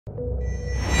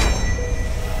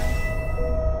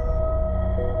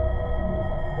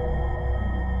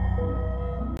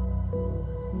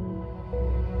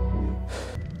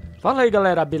Fala aí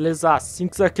galera, beleza?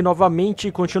 Sinx aqui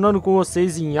novamente, continuando com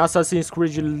vocês em Assassin's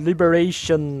Creed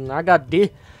Liberation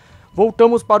HD.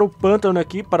 Voltamos para o pântano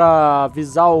aqui para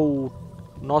avisar o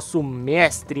nosso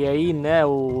mestre aí, né?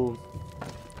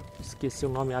 Esqueci o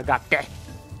nome, HT.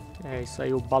 É isso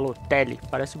aí, o Balotelli,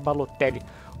 parece o Balotelli.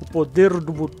 O poder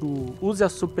do voodoo. Use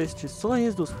as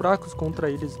superstições dos fracos contra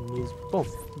eles mesmos. Bom,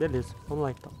 beleza, vamos lá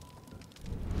então.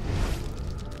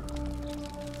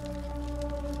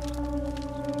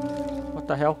 What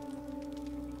the hell?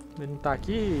 Ele não tá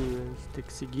aqui, a gente tem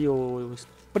que seguir o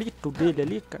espírito dele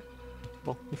ali, cara.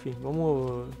 Bom, enfim,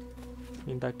 vamos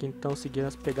vir daqui então, seguir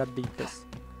as pegaditas.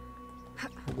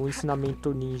 Algum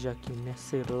ensinamento ninja aqui, né?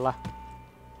 Sei lá.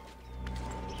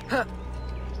 Ah,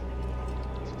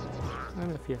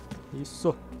 minha filha,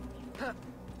 isso.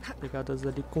 Pegadas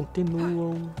ali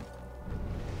continuam.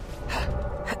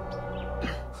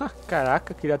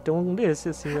 Caraca, queria ter um desse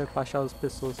assim, né, pra achar as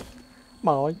pessoas.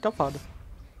 Mal entafada.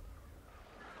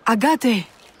 Agate!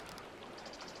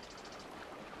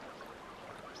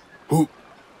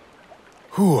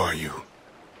 Who are you?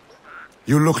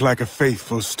 You look like a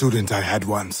faithful student I had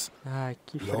once. Ai,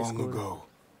 que Long frescura. ago.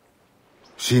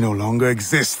 She no longer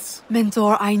exists.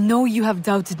 Mentor, I know you have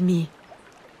doubted me.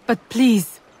 But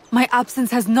please, my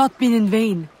absence has not been in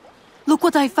vain. Look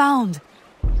what I found.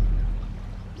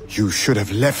 You should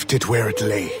have left it where it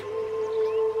lay.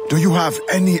 Do you have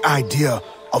any idea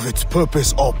of its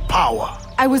purpose or power?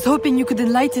 I was hoping you could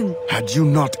enlighten. Had you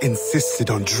not insisted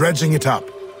on dredging it up,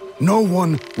 no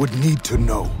one would need to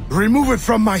know. Remove it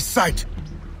from my sight.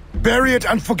 Bury it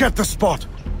and forget the spot.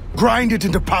 Grind it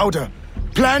into powder.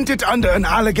 Plant it under an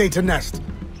alligator nest.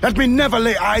 Let me never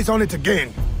lay eyes on it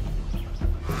again.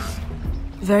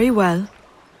 Very well.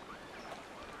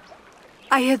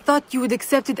 I had thought you would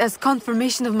accept it as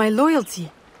confirmation of my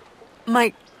loyalty.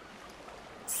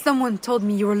 Someone told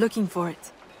me you were looking for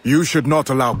it. You should not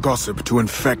allow gossip to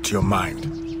infect your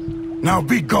mind. Now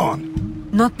be gone.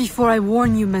 Not before I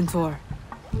warn you, Mentor.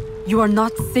 You are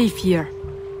not safe here.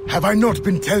 Have I not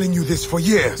been telling you this for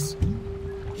years?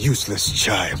 Useless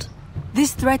child.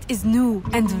 This threat is new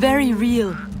and very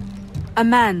real. A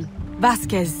man,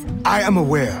 Vasquez. I am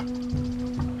aware.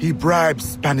 He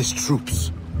bribes Spanish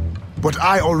troops. But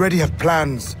I already have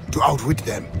plans to outwit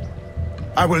them.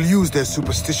 I will use their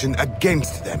superstition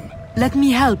against them. Let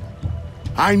me help.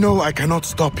 I know I cannot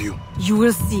stop you. You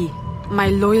will see. My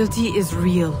loyalty is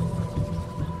real.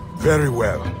 Very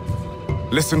well.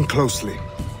 Listen closely.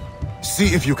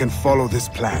 See if you can follow this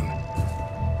plan.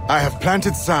 I have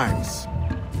planted signs,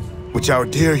 which our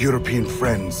dear European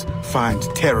friends find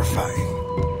terrifying.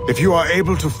 If you are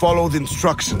able to follow the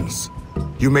instructions,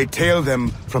 you may tail them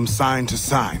from sign to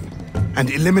sign, and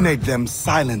eliminate them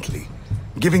silently,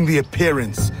 giving the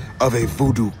appearance of a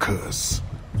voodoo curse.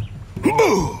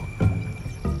 Boo!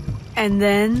 And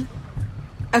then?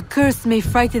 A curse may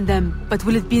frighten them, but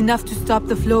will it be enough to stop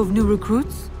the flow of new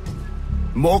recruits?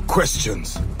 More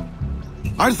questions.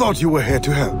 I thought you were here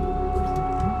to help.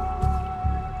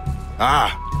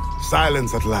 Ah,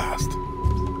 silence at last.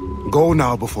 Go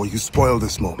now before you spoil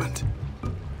this moment.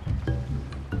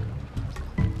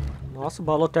 Nossa, o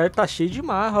Balotelli tá cheio de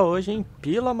marra hoje, hein?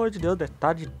 Pelo amor de Deus,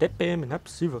 tá de TPM, não é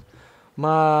possível.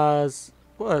 Mas,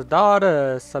 pô, da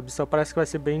hora essa missão, parece que vai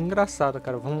ser bem engraçada,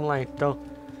 cara. Vamos lá então.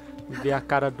 Ver a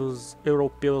cara dos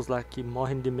europeus lá que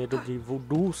morrem de medo de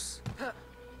voodoos.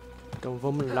 Então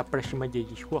vamos lá pra cima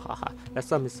deles.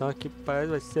 Essa missão aqui parece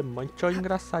vai ser muito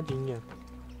engraçadinha.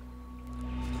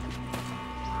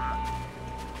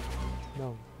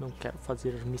 Não quero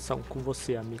fazer missão com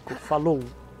você, amigo. Falou!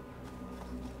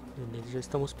 Beleza, já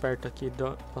estamos perto aqui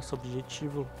do nosso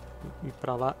objetivo. E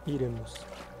pra lá iremos.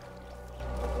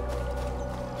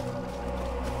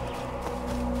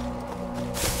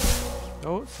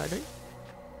 Oh, sai daí.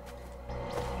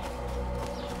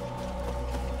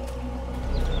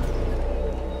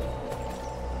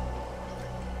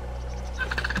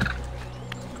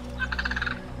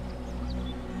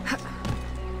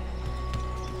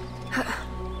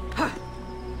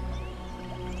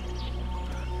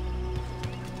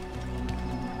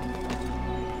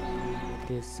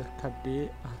 Beleza, cadê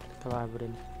aquela árvore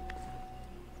ali?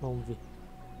 Vamos ver.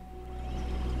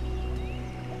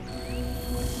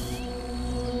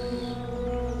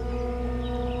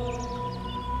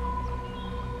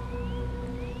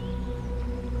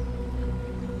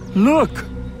 Look!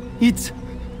 It's...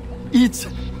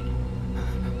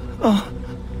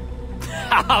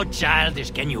 How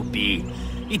childish can you be?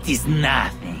 It is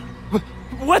nothing.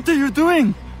 What are you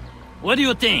doing? What do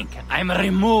you think? I'm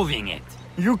removing it.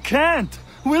 You can't!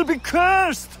 We'll be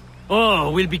cursed!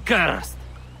 Oh, we'll be cursed.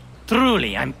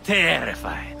 Truly, I'm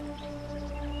terrified.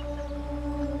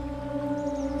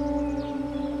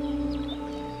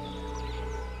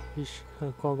 Ixi,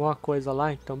 arrancou alguma coisa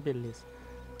lá, então beleza.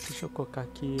 Deixa eu colocar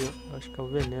aqui, eu acho que é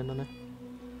o veneno, né?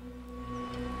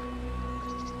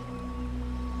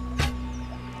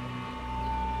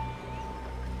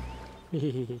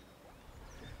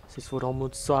 Vocês foram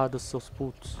amaldiçoados, seus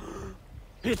putos.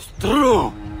 It's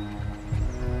true!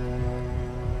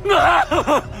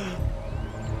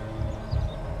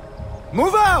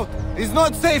 Move out! It's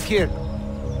not safe here!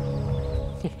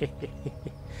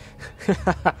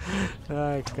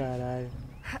 Ai, caralho.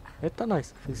 Eita,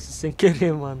 nós. Fiz isso sem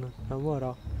querer, mano. Na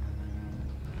moral.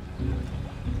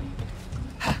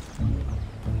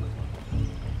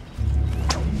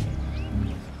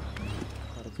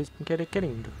 Agora eu fiz sem querer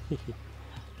querendo.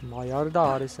 Maior da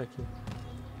hora isso aqui.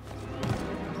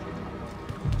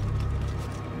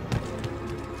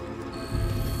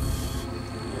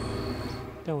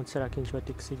 Então onde será que a gente vai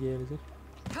ter que seguir eles, hein?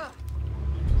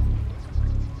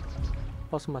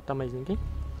 Posso matar mais ninguém?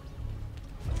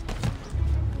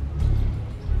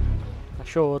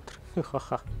 Achou outro.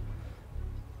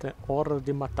 É hora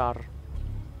de matar.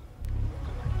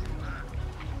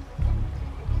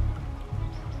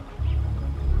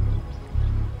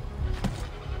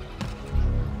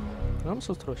 Vamos,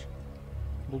 seus trouxas.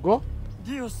 Bugou?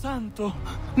 Dio santo!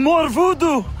 More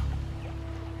voodoo!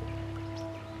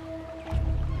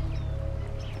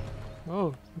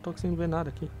 Oh, não tô conseguindo ver nada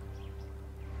aqui.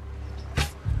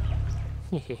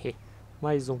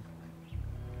 Mais um.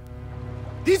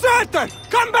 Deserter!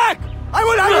 Come back! I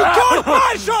will have you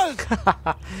court-martialed!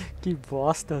 Que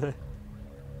bosta, né?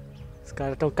 Os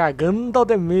caras tão cagando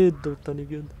de medo, tá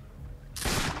ligado?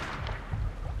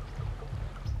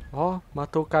 Ó,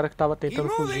 matou o cara que tava Keep tentando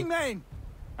moving, fugir. man!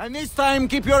 And this time,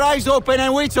 keep your eyes open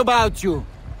and wits about you.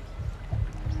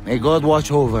 May God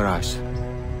watch over us.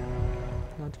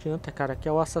 Não adianta, cara. Aqui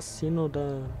é o assassino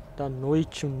da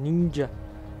noite, um ninja.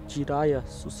 Jiraiya,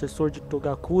 sucessor de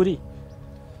Togakuri.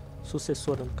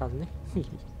 Sucessora, no caso, né?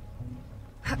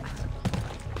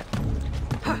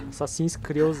 Assassin's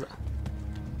Creusa.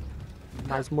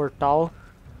 Mais mortal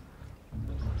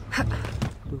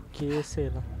do que, sei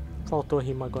lá. Faltou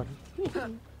rima agora.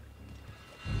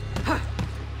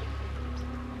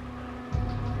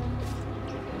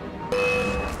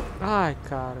 Ai,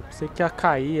 cara, pensei que ia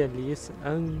cair ali.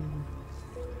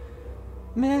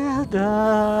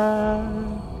 Merda!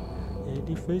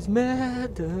 Ele fez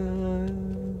merda!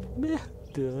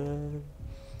 Merda!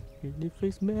 Ele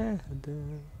fez merda!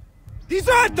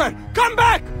 Deserter! Come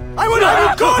back! I will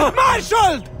have you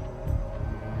court-martialed!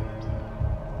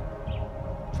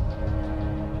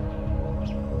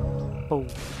 Pô.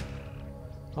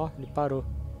 Ó, ele parou.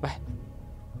 Ué.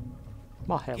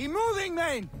 Morreu. Keep moving,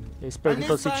 man! Eles And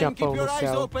perguntou this se tinha time, keep pão no your eyes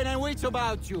céu. open and wits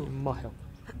about you. E morreu.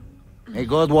 May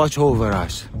God watch over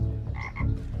us.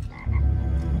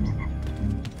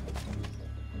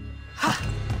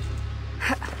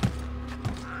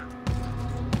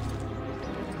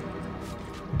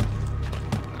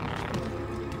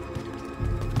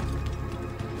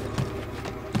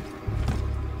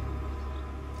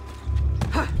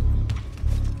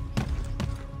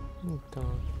 Então,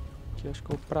 aqui acho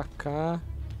que eu vou pra cá.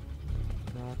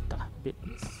 Ah, tá.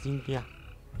 Belezinha.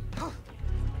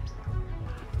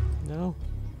 Não.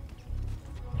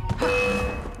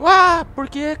 Uau, por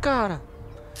que, cara?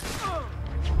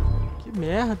 Que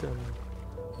merda, mano.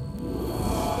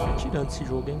 Tá tirando esse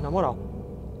jogo, hein, na moral.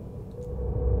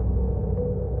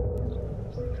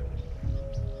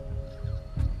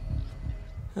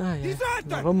 Ai,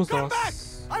 ai. Vamos nós.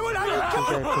 Se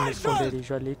tiver com esse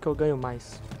esconderijo ali que eu ganho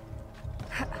mais.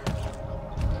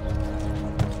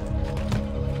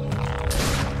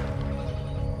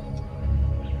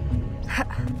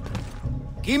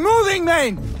 Keep moving,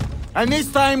 man! And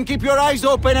this time, keep your eyes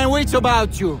open and wits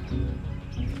about you.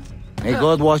 May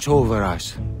God watch over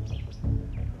us.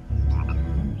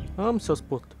 Vamos, seus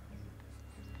putos.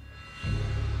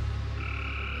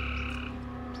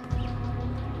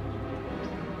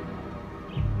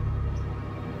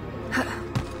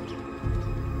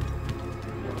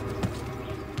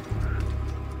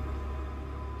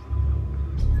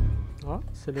 Ó,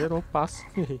 acelerou o passo.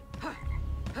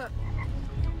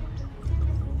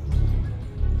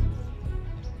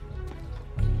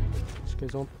 Acho que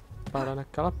eles vão parar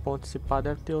naquela ponte. Se pá,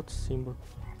 deve ter outro símbolo.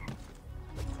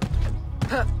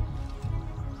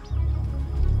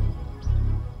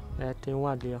 É, tem um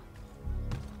ali, ó.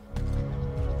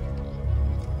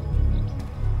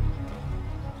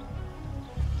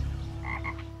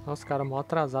 Nossa, cara, mó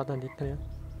atrasado ali, tá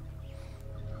ligado?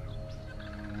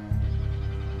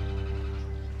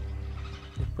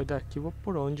 Depois daqui eu vou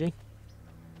por onde, hein?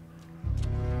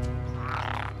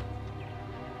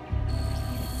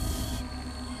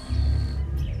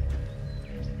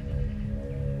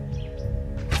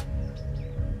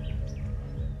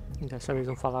 Dessa vez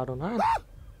não falaram nada.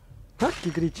 Ah,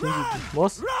 que gritinho de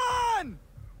moço.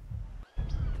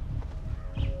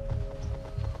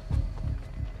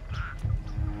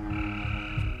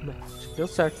 Bem, acho que deu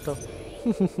certo então.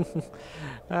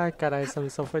 Ai, caralho, essa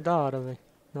missão foi da hora, velho.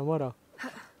 Na moral.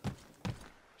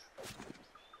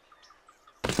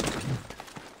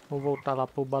 Vamos voltar lá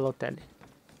pro Balotelli.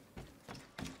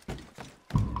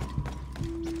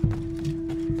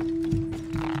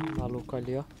 Maluco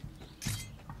ali, ó.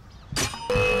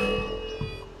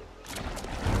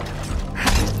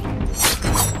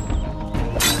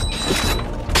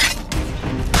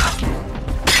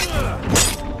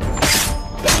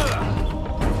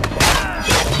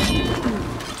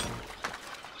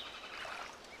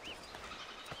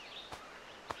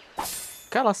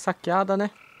 Aquela saqueada, né?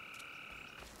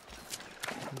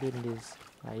 Beleza.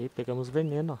 Aí pegamos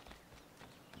veneno, ó.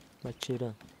 Vai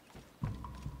tirando.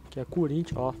 Aqui é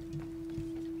Corinthians, ó.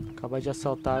 Acaba de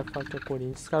assaltar e fala que é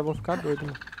Corinthians. Os caras vão ficar doidos,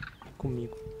 mano.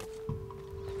 Comigo.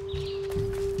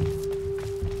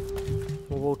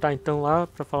 Vamos voltar então lá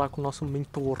pra falar com o nosso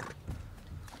mentor.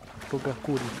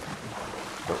 Togakuri.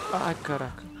 Ai,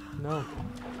 caraca. Não.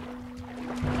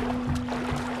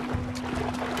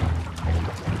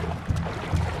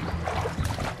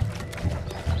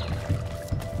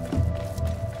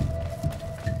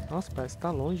 Nossa, parece que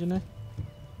tá longe, né?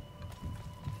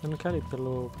 Eu não quero ir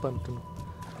pelo pântano.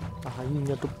 A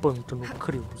rainha do pântano,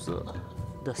 Creuza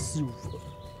da Silva.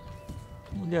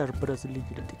 Mulher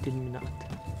brasileira determinada.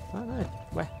 Ah,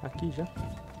 é. Ué, aqui já.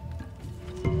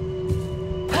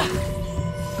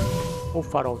 O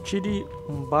farol, tire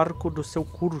um barco do seu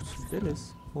curso.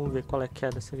 Beleza. Vamos ver qual é que é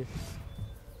dessa aqui.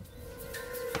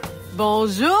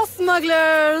 Bonjour,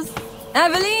 smugglers!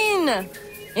 Aveline!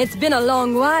 It's been a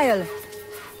long while.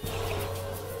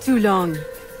 Too long.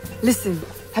 Listen,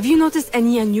 have you noticed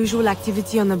any unusual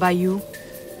activity on the bayou?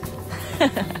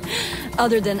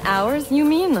 Other than ours, you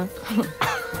mean?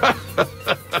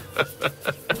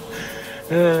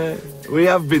 We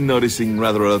have been noticing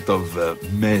rather a lot of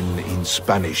men in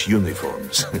Spanish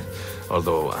uniforms.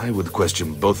 Although I would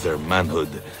question both their manhood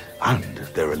and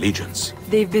their allegiance.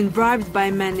 They've been bribed by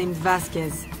a man named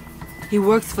Vasquez. He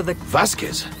works for the...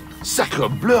 Vasquez? Sacre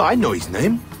bleu, I know his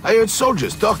name. I heard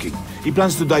soldiers talking. He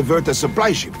plans to divert a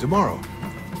supply ship tomorrow.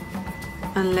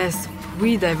 Unless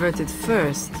we divert it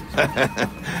first.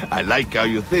 I like how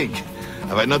you think.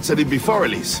 Have I not said it before,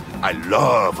 Elise? I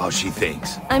love how she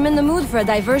thinks. I'm in the mood for a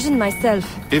diversion myself.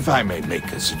 If I may make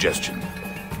a suggestion.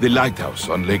 The lighthouse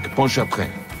on Lake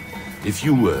Pontchartrain. If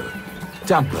you,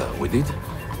 tamper with it,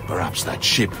 perhaps that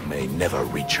ship may never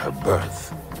reach her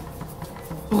berth.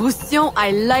 Roussillon, I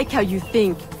like how you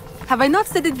think. Have I not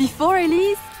said it before,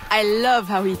 Elise? I love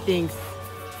how he thinks.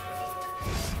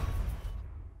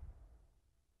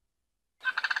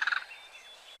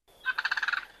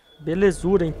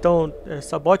 Belezura, então,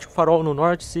 sabote o farol no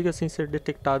norte, siga sem ser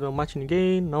detectado, não mate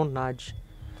ninguém, não nade.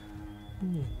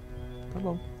 Tá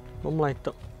bom, vamos lá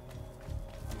então.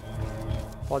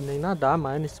 Pode nem nadar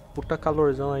mais nesse puta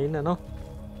calorzão aí, né não?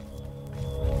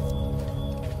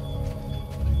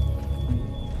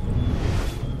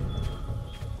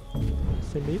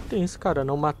 Isso é meio tenso, cara,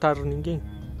 não mataram ninguém.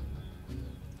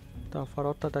 Tá, o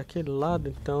farol tá daquele lado,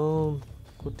 então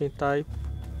vou tentar ir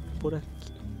por aqui.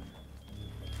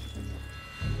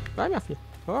 Vai, minha filha.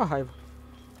 Olha a raiva.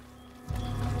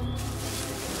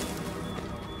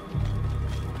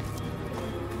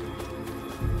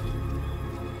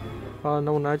 Fala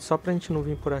não nade só pra gente não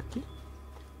vir por aqui.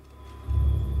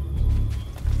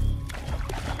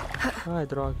 Ai,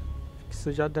 droga.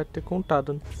 Isso já deve ter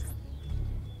contado, né?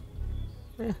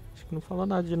 Acho que não falou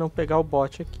nada de não pegar o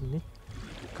bote aqui, né?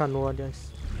 Canoa,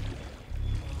 aliás.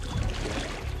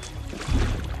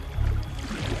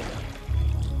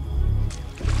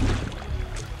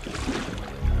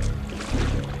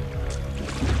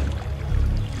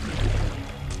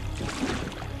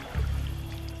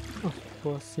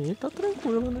 Pô, assim tá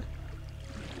tranquilo, né?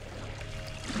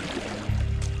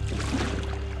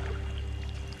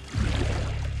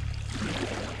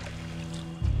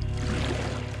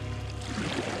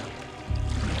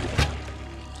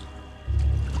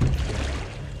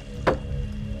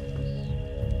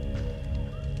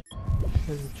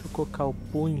 Deixa eu colocar o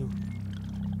punho.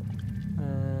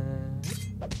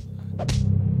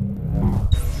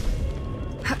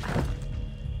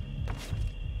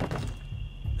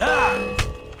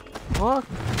 Ó,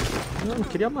 eu não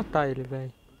queria matar ele,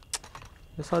 velho.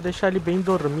 É só deixar ele bem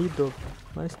dormido.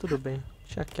 Mas tudo bem,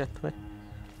 deixa quieto, vai.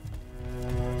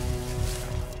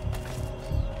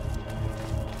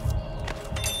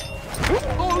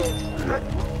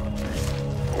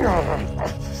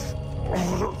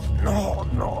 No,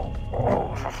 no.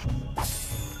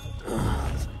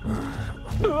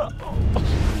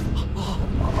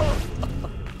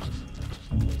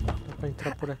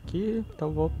 né?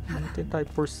 Então vamos tentar ir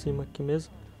por cima aqui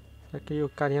mesmo. Será que o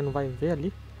carinha não vai ver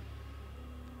ali?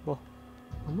 Bom,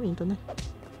 vamos indo, né?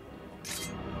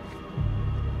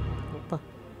 Opa.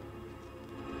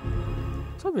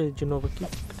 Deixa eu ver de novo aqui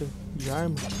que tem de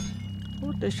arma.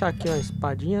 Vou deixar aqui uma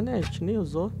espadinha, né? A gente nem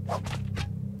usou.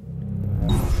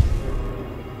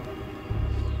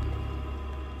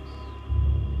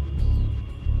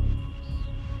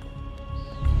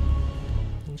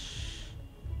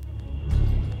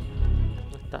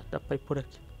 Tá, dá pra ir por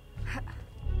aqui.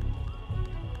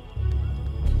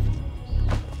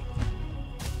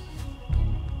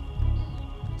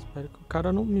 Espero que o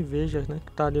cara não me veja, né?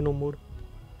 Que tá ali no muro.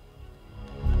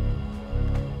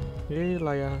 E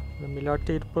lá, é melhor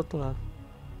ter ido pro outro lado.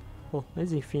 Bom,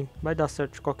 mas enfim, vai dar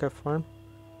certo de qualquer forma.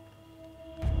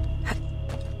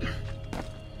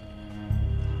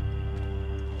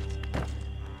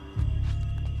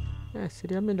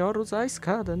 Seria melhor usar a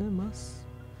escada, né? Mas...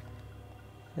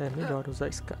 é melhor usar a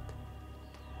escada.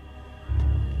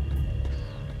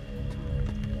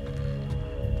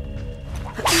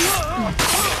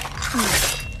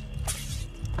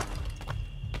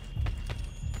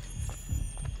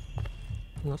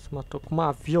 Nossa, matou com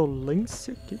uma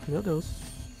violência aqui, meu Deus.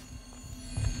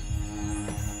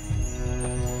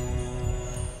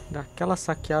 Dá aquela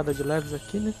saqueada de leves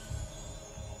aqui, né?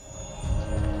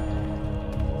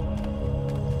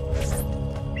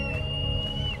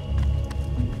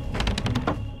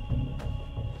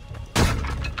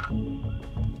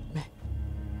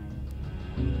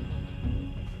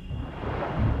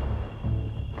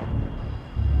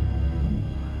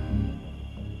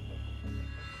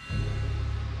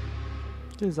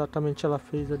 O que exatamente ela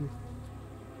fez ali?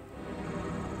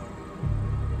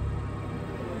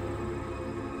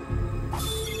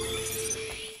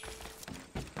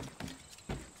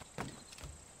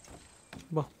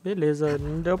 Bom, beleza,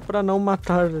 não deu pra não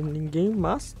matar ninguém,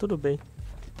 mas tudo bem.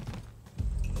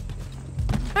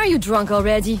 Are you drunk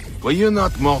already? Were you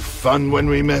not more fun when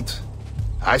we met?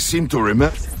 I seem to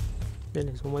remember.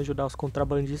 Beleza, vamos ajudar os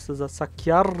contrabandistas a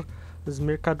saquear as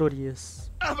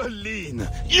mercadorias. Aveline,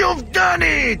 you've done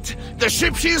it! The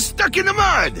ship, she's stuck in the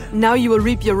mud! Now you will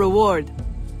reap your reward.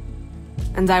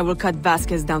 And I will cut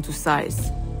Vasquez down to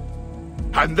size.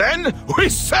 And then we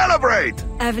celebrate!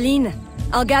 Aveline,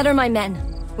 I'll gather my men.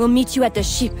 We'll meet you at the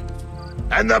ship.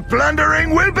 And the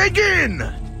plundering will begin!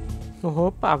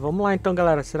 Opa, vamos lá então,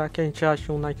 galera. Será que a gente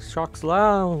acha um Nike Shox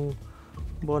lá, um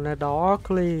boné da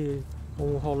Oakley,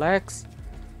 um Rolex?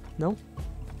 Não?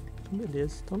 Então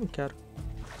beleza, então não quero.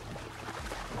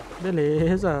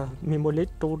 Beleza, me molhei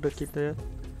todo aqui, tá?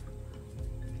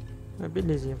 Mas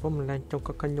belezinha, vamos lá então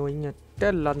com a canoinha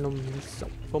até lá no missão.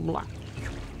 Vamos lá.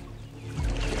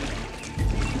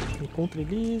 Encontre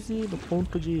Lizzie no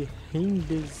ponto de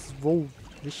Rendezvous.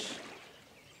 Vixe.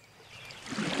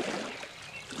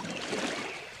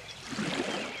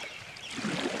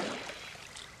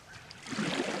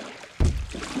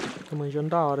 Tô manjando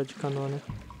da hora de canoa, né?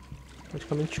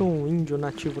 Praticamente um índio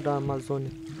nativo da Amazônia.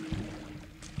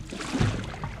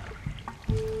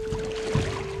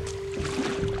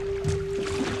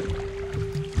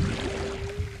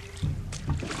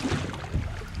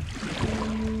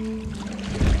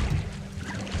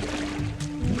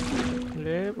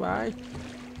 Vai.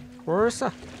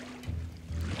 Força.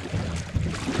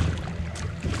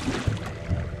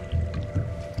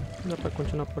 Dá pra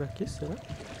continuar por aqui, será?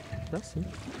 Dá sim.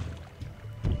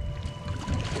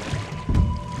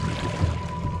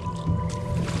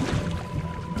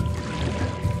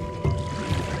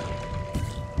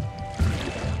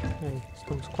 Aí,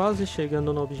 estamos quase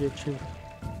chegando no objetivo.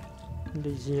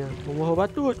 Belezinha. Vamos roubar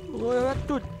tudo. Vamos roubar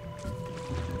tudo.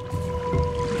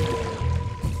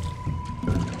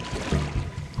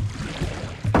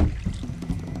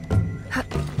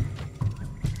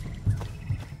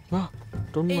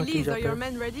 Elise, are your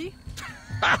men ready?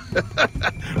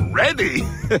 Ready?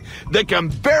 They can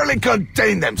barely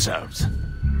contain themselves.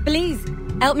 Please,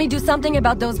 help me do something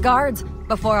about those guards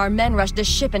before our men rush the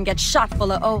ship and get shot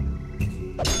full of O.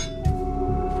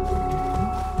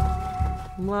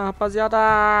 Vamos lá,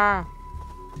 rapaziada!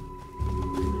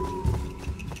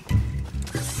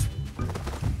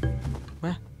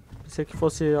 Ué, pensei que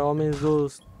fosse homens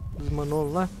dos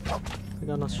manolos lá. Vou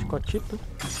pegar nosso chicotito.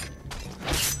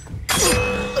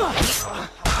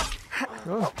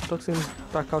 Oh, tô conseguindo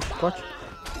tacar o chicote.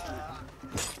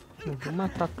 Vou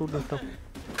matar tudo então.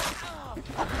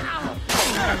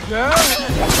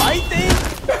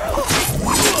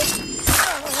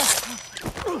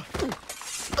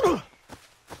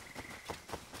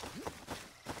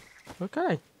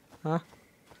 Ok. Ah.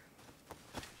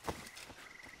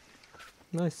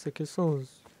 Não, esses aqui são os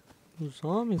Os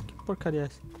homens? Que porcaria é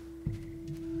essa?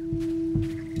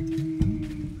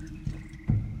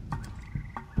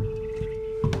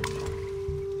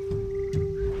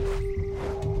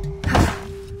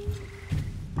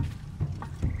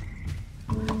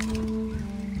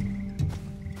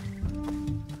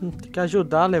 Tem que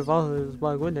ajudar a levar os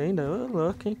bagulho ainda. Ô,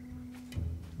 louco, hein?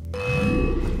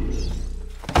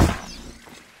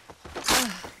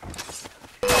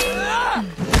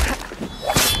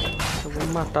 Eu vou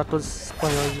matar todos esses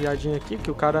espanhóis viadinhos aqui, que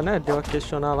o cara, né, deu a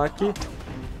questionar lá que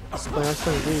espanhóis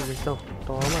são gays, então.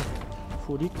 Toma.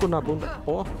 Furico na bunda.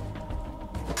 Ó.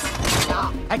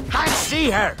 I can't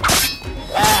see her.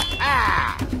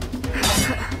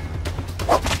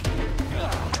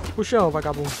 Puxão,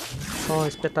 vagabundo. Só uma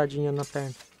espetadinha na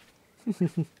perna.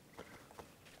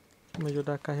 Vamos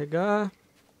ajudar a carregar.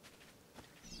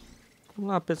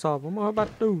 Vamos lá, pessoal. Vamos roubar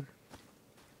tudo.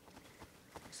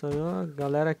 Isso aí, ó. A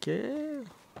galera aqui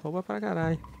rouba pra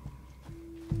caralho.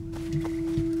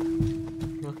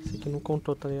 Nossa, esse aqui não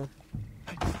contou, tá ligado?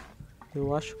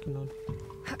 Eu acho que não.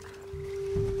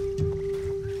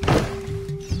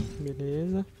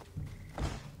 Beleza.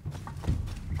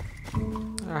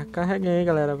 Ah, carreguei aí,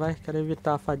 galera. Vai, quero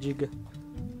evitar a fadiga.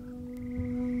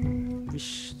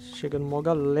 Vixe, chegando mó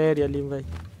galera ali, velho.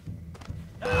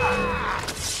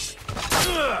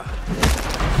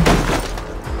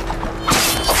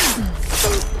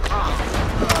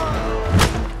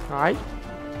 Ai.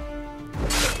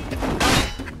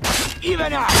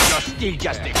 Even now, you're still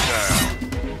just a girl.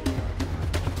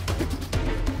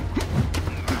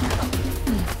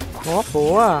 Ó,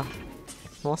 boa.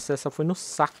 Nossa, essa foi no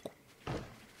saco.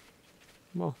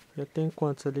 Bom, já tem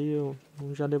quantos ali?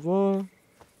 Um já levou.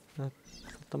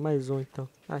 Falta mais um, então.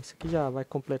 Ah, esse aqui já vai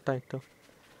completar, então.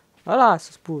 Olha lá,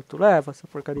 seus putos. Leva essa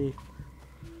porcaria aí.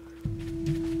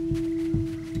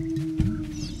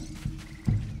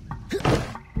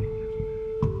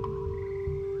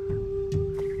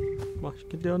 Bom, acho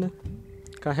que deu, né?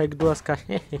 Carregue duas caixas.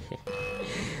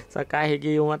 Só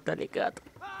carreguei uma, tá ligado?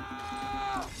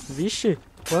 Vixe,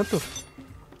 quanto?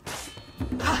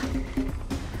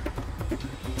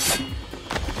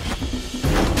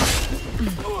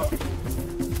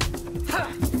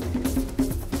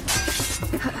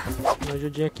 Uma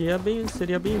ajudinha aqui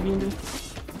seria bem-vinda, hein?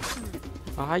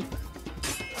 Ai.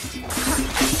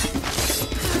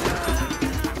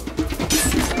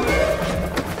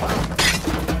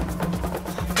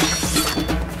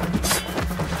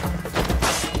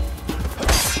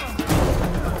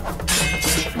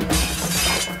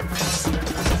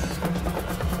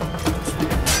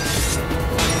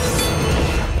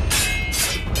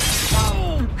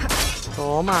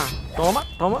 Toma, toma,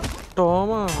 toma,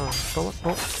 toma, toma,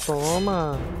 toma,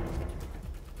 toma.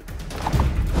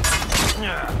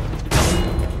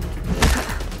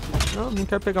 Não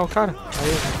quer pegar o cara?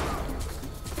 Aí.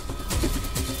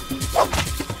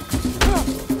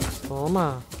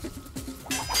 Toma.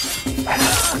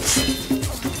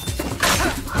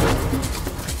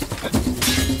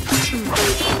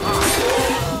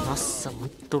 Nossa,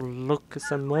 muito louco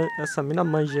essa mina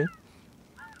manja, hein?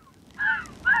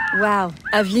 Wow,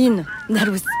 Aveline, that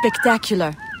was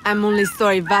spectacular. I'm only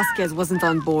sorry Vasquez wasn't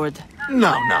on board.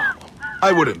 No.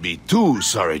 I wouldn't be too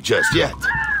sorry just yet.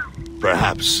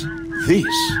 Perhaps this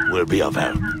will be of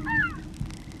help.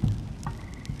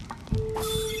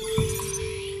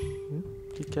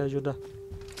 Que quer ajudar?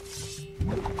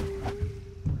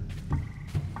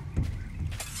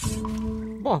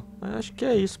 Bom, acho que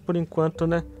é isso por enquanto,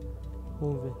 né?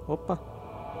 Vamos ver. Opa!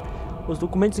 Os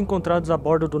documentos encontrados a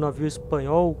bordo do navio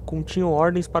espanhol continham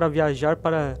ordens para viajar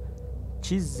para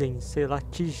Tizen,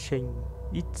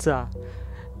 Itza,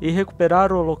 e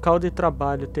recuperar o local de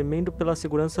trabalho, temendo pela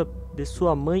segurança de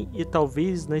sua mãe e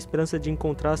talvez na esperança de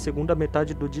encontrar a segunda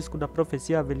metade do disco da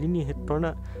profecia. Aveline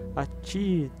retorna a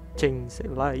Tizen,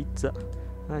 Itza.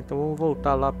 Ah, então vamos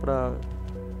voltar lá para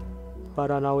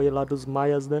Paranauê, lá dos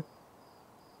maias, né?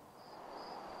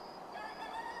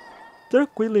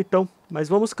 Tranquilo, então. Mas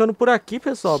vamos ficando por aqui,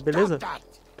 pessoal, beleza?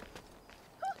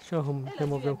 Deixa eu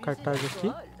remover um cartaz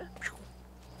aqui.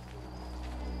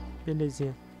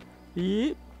 Belezinha.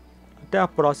 E até a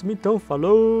próxima, então.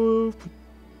 Falou!